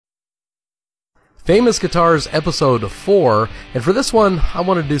Famous Guitars episode 4, and for this one I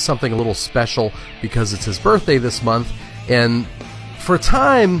want to do something a little special because it's his birthday this month, and for a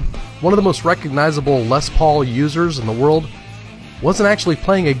time one of the most recognizable Les Paul users in the world wasn't actually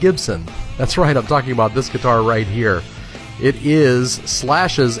playing a Gibson. That's right, I'm talking about this guitar right here. It is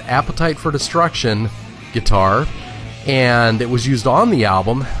Slash's Appetite for Destruction guitar, and it was used on the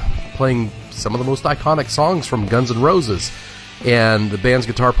album, playing some of the most iconic songs from Guns N' Roses. And the band's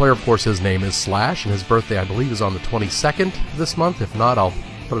guitar player, of course, his name is Slash, and his birthday, I believe, is on the 22nd this month. If not, I'll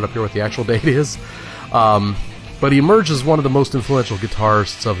put it up here what the actual date is. But he emerged as one of the most influential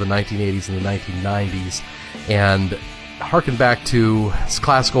guitarists of the 1980s and the 1990s, and harken back to his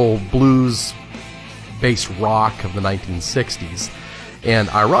classical blues-based rock of the 1960s. And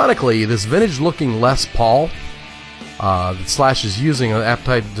ironically, this vintage-looking Les Paul that Slash is using on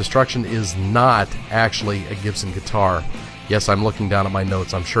Appetite for Destruction is not actually a Gibson guitar. Yes, I'm looking down at my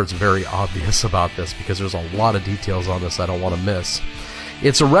notes. I'm sure it's very obvious about this because there's a lot of details on this I don't want to miss.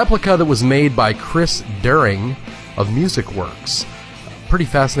 It's a replica that was made by Chris During of Music Works. Pretty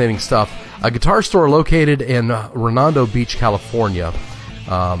fascinating stuff. A guitar store located in Redondo Beach, California.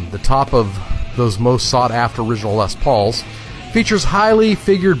 The top of those most sought-after original Les Pauls features highly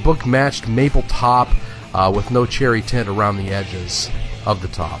figured book-matched maple top with no cherry tint around the edges of the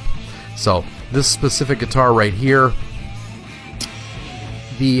top. So this specific guitar right here,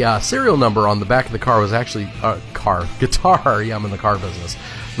 the serial number on the back of the car was actually guitar. Yeah, I'm in the car business.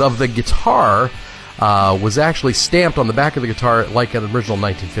 Of the guitar was actually stamped on the back of the guitar like an original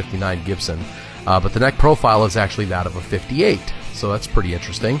 1959 Gibson, but the neck profile is actually that of a 58. So that's pretty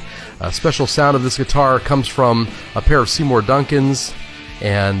interesting. Special sound of this guitar comes from a pair of Seymour Duncans,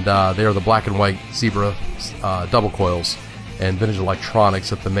 and they are the black and white zebra double coils and vintage electronics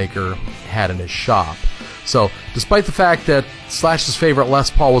that the maker had in his shop. So, despite the fact that Slash's favorite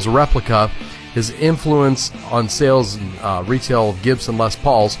Les Paul was a replica, his influence on sales and retail of Gibson Les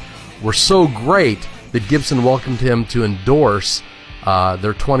Pauls were so great that Gibson welcomed him to endorse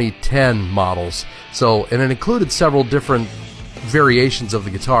their 2010 models. So, and it included several different variations of the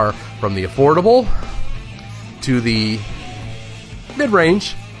guitar, from the affordable to the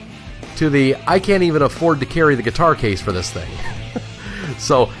mid-range to the I can't even afford to carry the guitar case for this thing.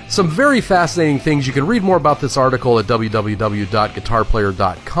 So, some very fascinating things. You can read more about this article at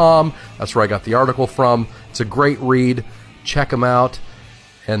www.guitarplayer.com. That's where I got the article from. It's a great read. Check them out.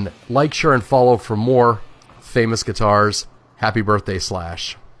 And like, share, and follow for more famous guitars. Happy birthday,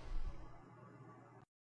 Slash.